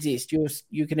that you exist.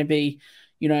 You're going to be,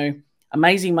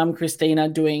 amazing mum Cristina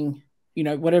doing,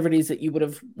 whatever it is that you would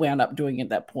have wound up doing at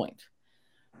that point,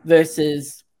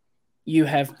 versus you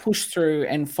have pushed through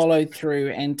and followed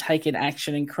through and taken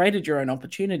action and created your own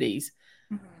opportunities.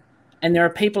 Mm-hmm. And there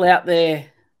are people out there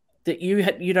that you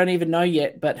don't even know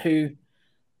yet, but who,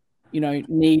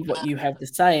 need what you have to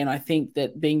say. And I think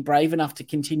that being brave enough to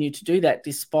continue to do that,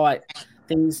 despite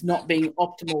things not being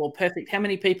optimal or perfect. How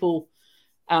many people,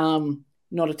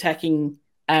 not attacking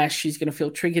Ash, she's going to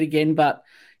feel triggered again, but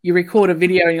you record a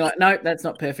video and you're like, nope, that's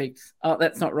not perfect. Oh,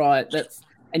 that's not right.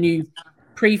 And you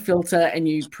pre-filter and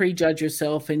you prejudge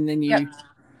yourself, and then you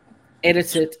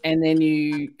edit it, and then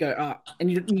you go,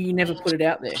 and you never put it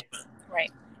out there.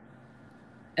 Right.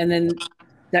 And then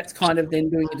that's kind of then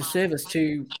doing a disservice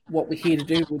to what we're here to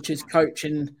do, which is coach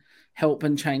and help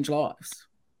and change lives.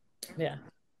 Yeah.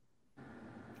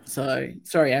 So,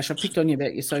 sorry, Ash, I've picked on you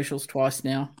about your socials twice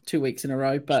now, 2 weeks in a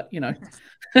row, but,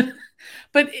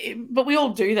 but we all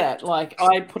do that. Like,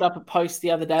 I put up a post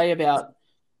the other day about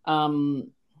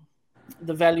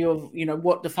the value of,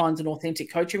 what defines an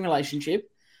authentic coaching relationship.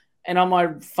 And on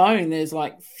my phone, there's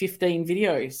like 15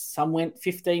 videos. Some went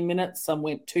 15 minutes, some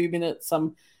went 2 minutes,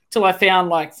 some till I found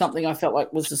like something I felt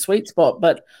like was the sweet spot.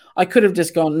 But I could have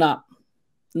just gone, nah,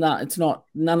 it's not.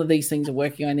 None of these things are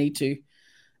working. I need to,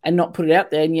 and not put it out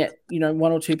there. And yet, 1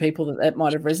 or 2 people that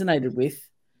might have resonated with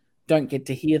don't get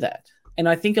to hear that. And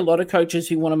I think a lot of coaches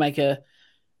who want to make a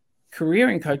career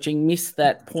in coaching miss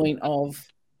that point of,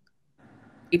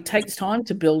 it takes time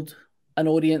to build an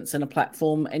audience and a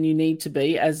platform, and you need to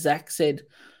be, as Zach said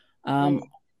a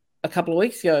couple of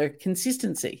weeks ago,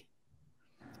 consistency.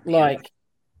 Like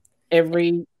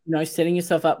every, setting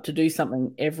yourself up to do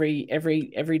something every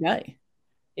day.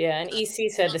 Yeah, and EC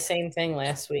said the same thing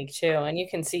last week too. And you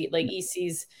can see, like,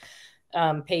 EC's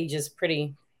page is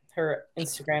her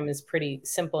Instagram is pretty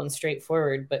simple and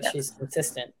straightforward, but she's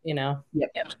consistent, Yep.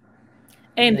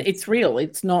 And it's real.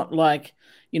 It's not like,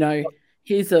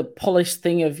 here's a polished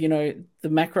thing of, the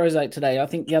macros ate today. I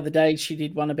think the other day she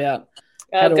did one about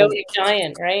Go Eat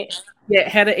Giant, right? Yeah,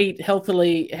 how to eat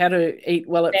healthily, how to eat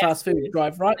well at fast food.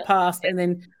 Drive right past, and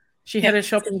then she had a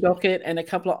shopping docket and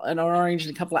an orange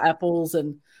and a couple of apples,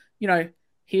 and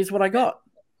here's what I got,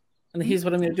 and here's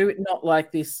what I'm going to do. It not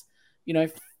like this,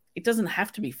 it doesn't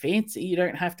have to be fancy. You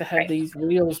don't have to have these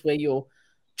reels where you're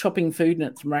chopping food and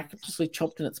it's miraculously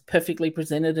chopped and it's perfectly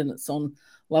presented and it's on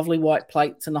lovely white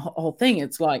plates and the whole thing.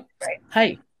 It's like,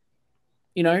 hey,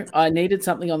 I needed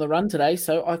something on the run today,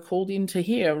 so I called into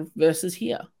here versus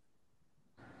here.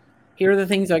 Here are the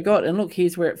things I got, and look,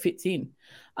 here's where it fits in.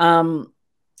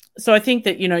 So I think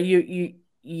that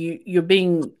you're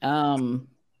being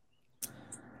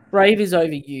brave is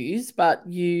overused, but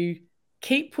you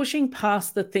keep pushing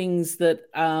past the things that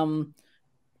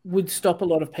would stop a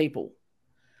lot of people.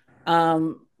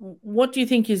 What do you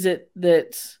think is it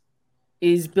that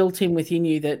is built in within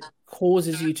you that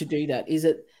causes you to do that? Is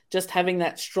it just having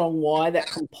that strong why, that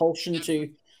compulsion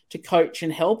to coach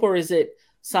and help, or is it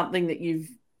something that you've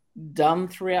done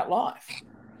throughout life?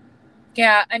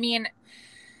 Yeah, I mean,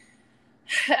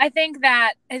 I think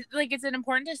that it's an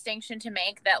important distinction to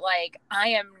make, that I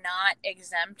am not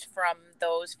exempt from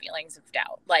those feelings of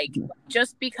doubt.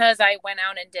 Just because I went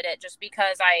out and did it, just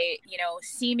because I,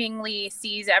 seemingly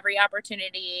seize every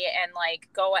opportunity and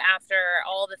go after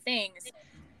all the things,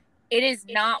 it is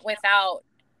not without,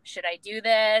 should I do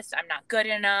this? I'm not good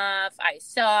enough. I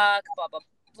suck, blah, blah,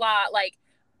 blah.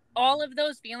 all of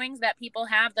those feelings that people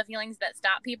have, the feelings that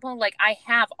stop people, like I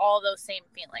have all those same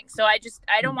feelings. So I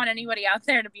don't want anybody out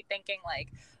there to be thinking like,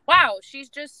 wow, she's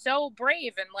just so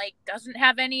brave and like doesn't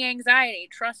have any anxiety.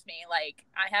 Trust me, like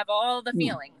I have all the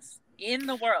feelings in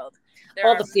the world. There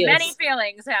are many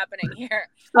feelings happening here.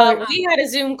 We had a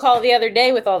Zoom call the other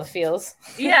day with all the feels.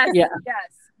 Yes, yes,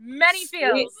 many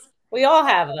feels. We all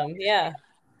have them, yeah.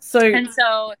 So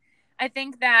I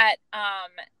think that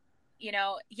you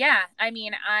know, I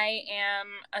mean, I am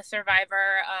a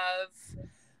survivor of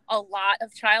a lot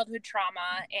of childhood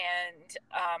trauma, and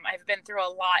I've been through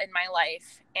a lot in my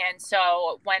life. And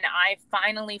so when I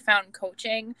finally found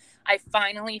coaching, I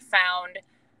finally found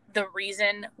the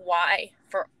reason why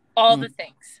for all the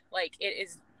things. Like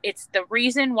it's the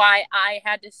reason why I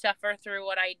had to suffer through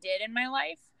what I did in my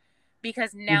life,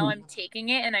 because now I'm taking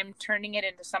it and I'm turning it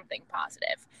into something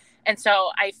positive. And so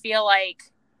I feel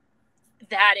like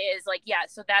that is like,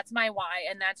 so that's my why,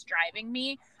 and that's driving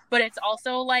me. But it's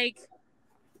also like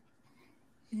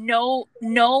no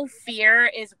fear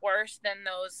is worse than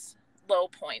those low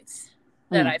points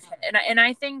that I've hit. And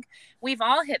I think we've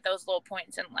all hit those low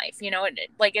points in life, you know,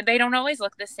 like they don't always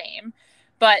look the same,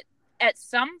 but at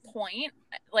some point,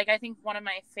 like I think one of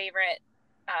my favorite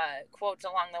quotes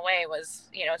along the way was,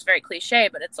 you know, it's very cliche,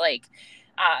 but it's like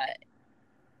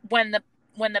when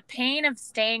the pain of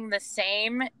staying the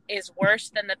same is worse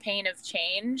than the pain of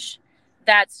change,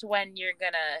 that's when you're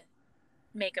gonna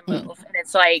make a move. And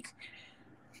it's like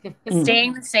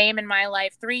staying the same in my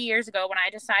life 3 years ago when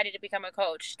I decided to become a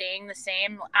coach, staying the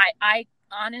same. I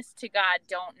honest to God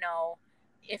don't know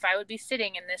if I would be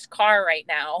sitting in this car right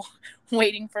now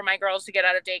waiting for my girls to get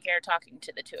out of daycare talking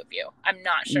to the two of you. I'm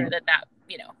not sure that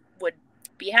you know, would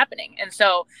be happening. And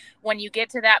so when you get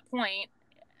to that point,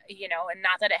 you know, and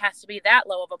not that it has to be that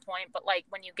low of a point, but like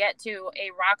when you get to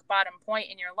a rock bottom point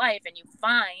in your life and you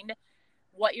find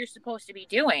what you're supposed to be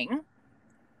doing,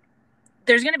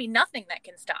 there's going to be nothing that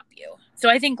can stop you. So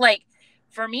I think like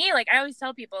for me, like I always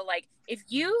tell people, like if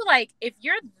you're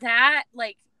that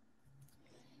like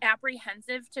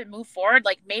apprehensive to move forward,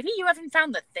 like maybe you haven't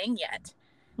found the thing yet,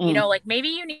 you know, like maybe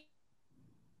you need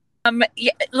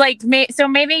so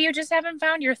maybe you just haven't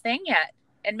found your thing yet,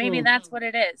 and maybe that's what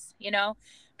it is, you know,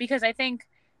 because I think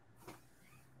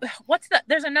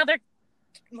there's another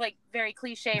like very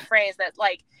cliche phrase that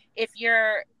like if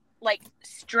you're like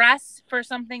stress for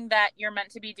something that you're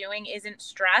meant to be doing isn't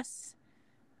stress,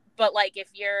 but like if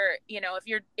you're, you know,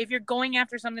 if you're going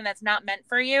after something that's not meant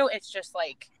for you, it's just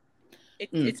like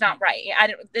it's not right.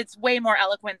 It's way more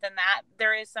eloquent than that.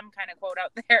 There is some kind of quote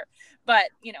out there, but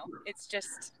you know, it's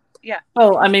just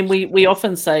Oh, I mean, we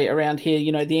often say around here,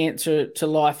 you know, the answer to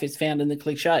life is found in the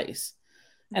cliches,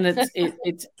 and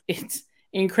it's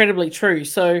incredibly true.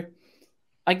 So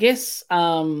I guess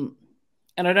and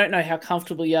I don't know how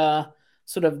comfortable you are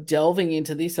sort of delving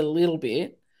into this a little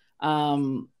bit,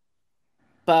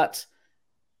 but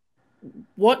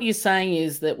what you're saying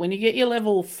is that when you get your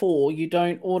level 4, you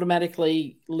don't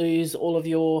automatically lose all of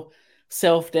your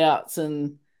self-doubts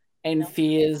and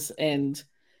fears. And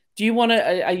do you want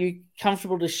to, are you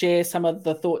comfortable to share some of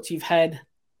the thoughts you've had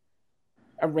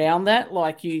around that?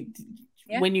 Like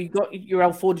when you got your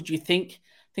L4, did you think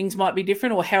things might be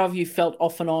different, or how have you felt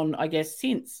off and on, I guess,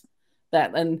 since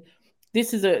that? And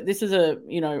this is a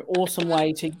you know, awesome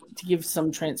way to give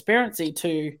some transparency to,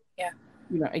 you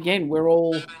know, again, we're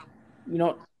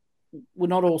not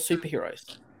all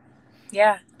superheroes.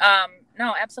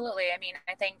 No, absolutely. I mean,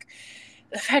 I think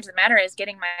the fact of the matter is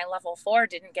getting my level 4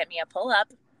 didn't get me a pull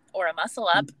up or a muscle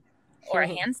up or a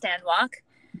handstand walk,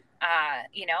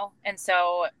 you know, and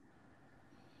so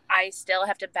I still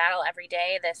have to battle every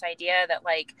day this idea that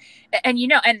like, and you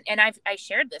know, and I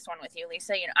shared this one with you,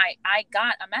 Lisa. You know, I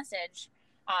got a message,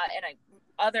 and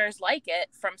others like it,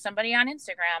 from somebody on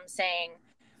Instagram saying,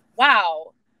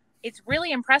 "Wow, it's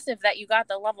really impressive that you got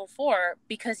the level 4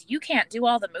 because you can't do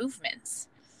all the movements."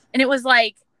 And it was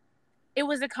like, it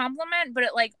was a compliment, but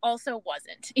it like also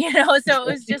wasn't, you know. So it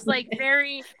was just like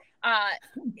very,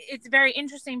 it's very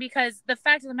interesting because the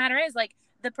fact of the matter is like,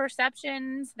 the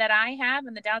perceptions that I have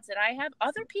and the doubts that I have,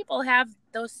 other people have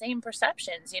those same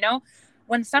perceptions, you know.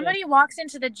 When somebody walks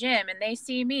into the gym and they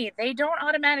see me, they don't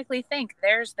automatically think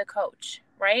there's the coach,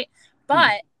 right?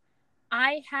 But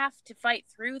I have to fight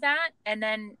through that and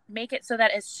then make it so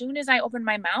that as soon as I open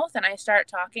my mouth and I start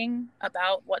talking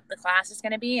about what the class is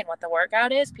going to be and what the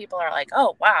workout is, people are like,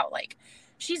 oh, wow, like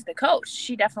she's the coach.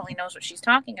 She definitely knows what she's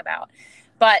talking about.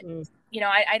 But, you know,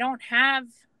 I don't have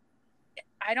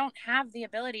the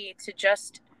ability to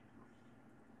just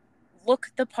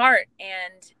look the part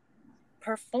and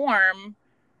perform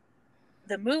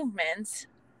the movements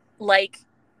like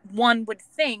one would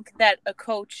think that a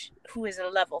coach who is a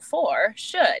level 4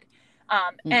 should.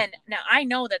 And now I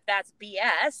know that that's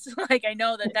BS. Like, I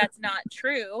know that that's not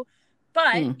true,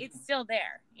 but it's still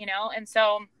there, you know? And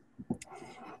so,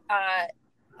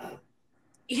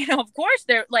 you know, of course,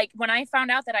 there, like, when I found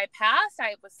out that I passed,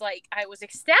 I was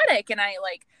ecstatic, and I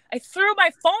threw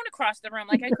my phone across the room.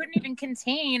 Like, I couldn't even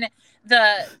contain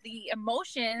the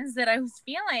emotions that I was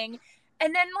feeling.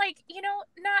 And then, like, you know,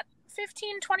 not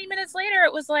 15, 20 minutes later,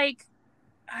 it was like,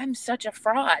 I'm such a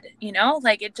fraud, you know?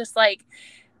 Like, it just, like,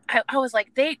 I was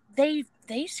like, they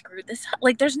screwed this up.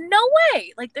 Like, there's no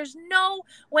way. Like, there's no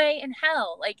way in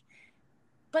hell. Like,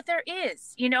 but there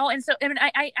is, you know? And so, I mean,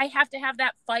 I have to have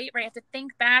that fight, right? I have to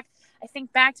think back. I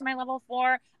think back to my level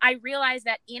 4. I realized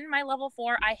that in my level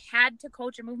 4, I had to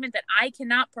coach a movement that I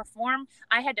cannot perform.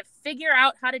 I had to figure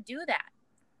out how to do that.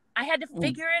 I had to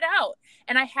figure it out.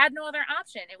 And I had no other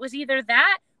option. It was either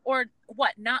that or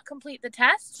not complete the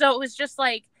test. So it was just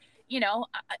like, you know,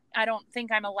 I don't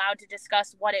think I'm allowed to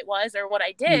discuss what it was or what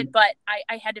I did, but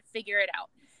I had to figure it out.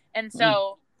 And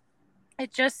so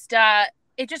it just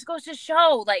goes to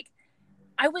show, like,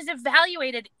 I was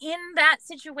evaluated in that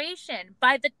situation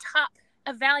by the top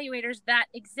evaluators that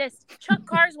exist. Chuck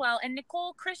Carswell and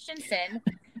Nicole Christensen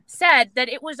said that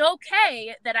it was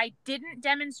okay that I didn't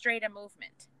demonstrate a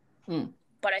movement,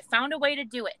 but I found a way to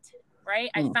do it, right?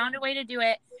 I found a way to do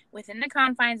it within the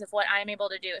confines of what I'm able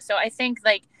to do. So I think,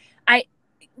 like,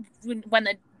 when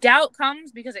the doubt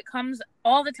comes, because it comes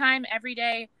all the time, every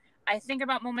day, I think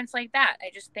about moments like that. I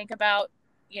just think about,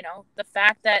 you know, the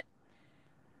fact that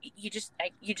you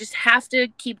just have to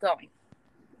keep going.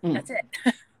 That's it.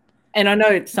 And I know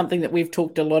it's something that we've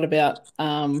talked a lot about,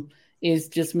 is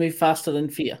just move faster than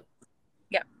fear.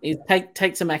 Yeah. Is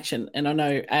take some action. And I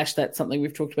know, Ash, that's something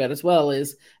we've talked about as well, and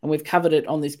we've covered it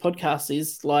on this podcast,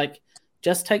 is like,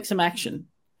 just take some action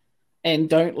and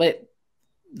don't let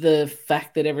the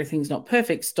fact that everything's not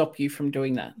perfect stop you from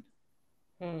doing that.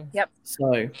 Yep.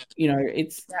 So, you know,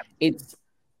 it's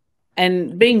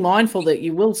and being mindful that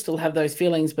you will still have those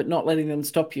feelings, but not letting them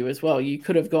stop you as well. You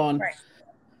could have gone,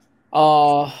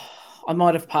 oh, I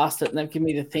might have passed it and they've given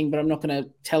me the thing, but I'm not going to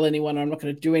tell anyone. I'm not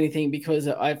going to do anything because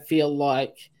I feel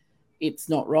like it's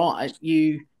not right.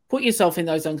 You put yourself in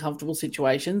those uncomfortable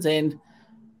situations and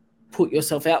put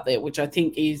yourself out there, which I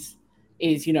think is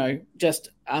you know, just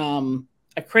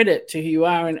a credit to who you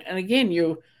are. And again,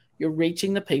 you're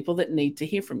reaching the people that need to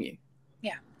hear from you.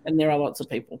 Yeah. And there are lots of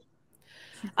people.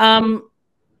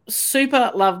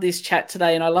 Super love this chat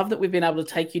today, and I love that we've been able to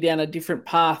take you down a different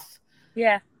path.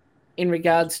 Yeah. In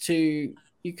regards to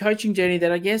your coaching journey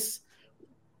that I guess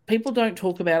people don't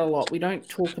talk about a lot. We don't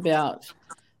talk about,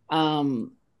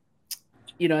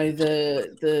 you know,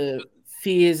 the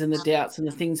fears and the doubts and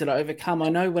the things that I overcome. I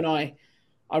know when I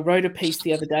wrote a piece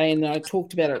the other day, and I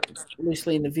talked about it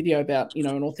loosely in the video about, you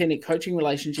know, an authentic coaching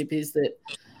relationship is that,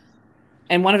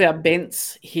 and one of our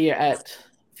bents here at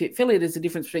Fit Affiliate is the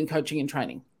difference between coaching and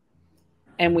training.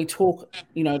 And we talk,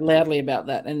 you know, loudly about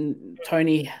that. And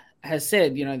Tony has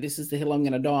said, you know, this is the hill I'm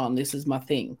going to die on. This is my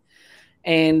thing.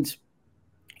 And,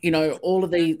 you know,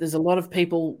 there's a lot of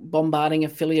people bombarding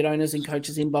affiliate owners and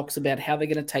coaches inbox about how they're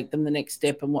going to take them the next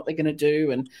step and what they're going to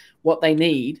do and what they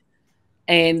need.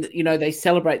 And, you know, they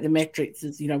celebrate the metrics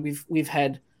as, you know, we've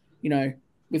had, you know,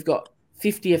 we've got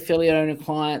 50 affiliate owner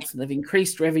clients and they've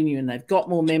increased revenue and they've got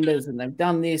more members and they've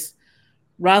done this,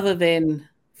 rather than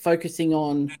focusing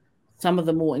on some of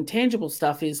the more intangible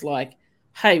stuff. Is like,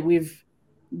 hey, we've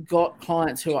got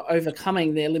clients who are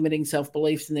overcoming their limiting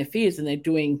self-beliefs and their fears, and they're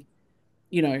doing,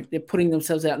 you know, they're putting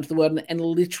themselves out into the world and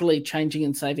literally changing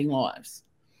and saving lives.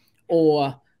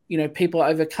 Or, you know, people are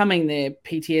overcoming their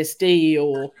PTSD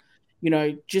or, you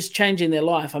know, just changing their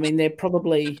life. I mean, they're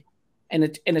probably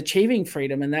and achieving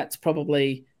freedom, and that's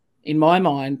probably, in my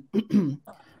mind,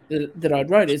 that I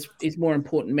wrote is more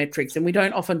important metrics. And we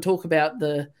don't often talk about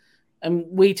and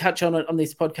we touch on it on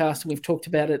this podcast, and we've talked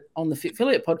about it on the Fit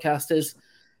Affiliate podcast, as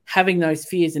having those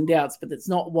fears and doubts, but it's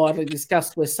not widely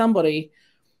discussed, where somebody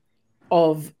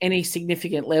of any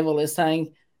significant level is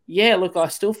saying, yeah, look, I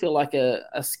still feel like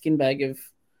a skin bag of,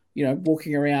 you know,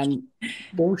 walking around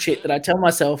bullshit that I tell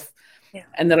myself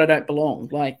and that I don't belong.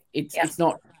 Like it's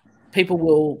not, people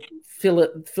will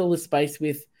fill the space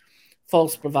with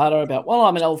false bravado about, well,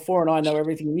 I'm an L4 and I know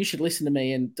everything and you should listen to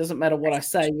me, and it doesn't matter what I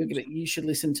say, you should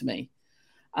listen to me.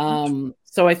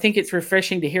 So I think it's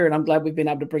refreshing to hear it. I'm glad we've been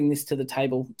able to bring this to the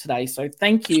table today. So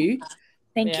thank you.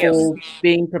 Thank you for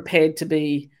being prepared to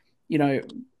be, you know,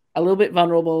 a little bit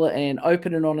vulnerable and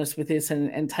open and honest with this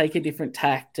and take a different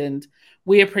tact. And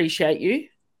we appreciate you.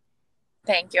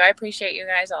 Thank you. I appreciate you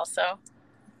guys also.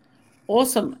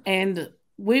 Awesome. And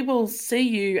we will see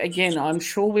you again. I'm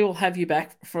sure we will have you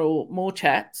back for more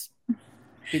chats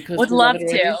because would love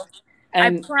to.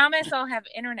 And I promise I'll have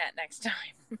internet next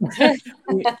time.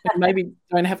 Maybe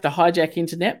don't have to hijack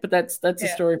internet, but that's a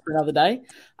story for another day.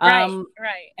 Right.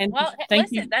 And well,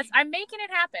 listen, I'm making it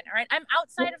happen. All right, I'm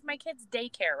outside of my kids'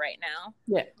 daycare right now.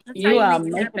 Yeah, that's you are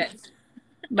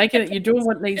making it. You're doing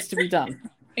what needs to be done.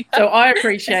 So I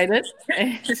appreciate it.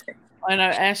 And I know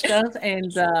Ash does,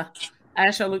 and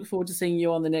Ash, I look forward to seeing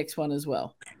you on the next one as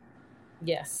well.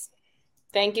 Yes.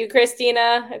 Thank you,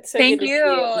 Cristina. It's so Thank good to you. see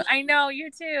you. I know,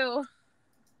 you too.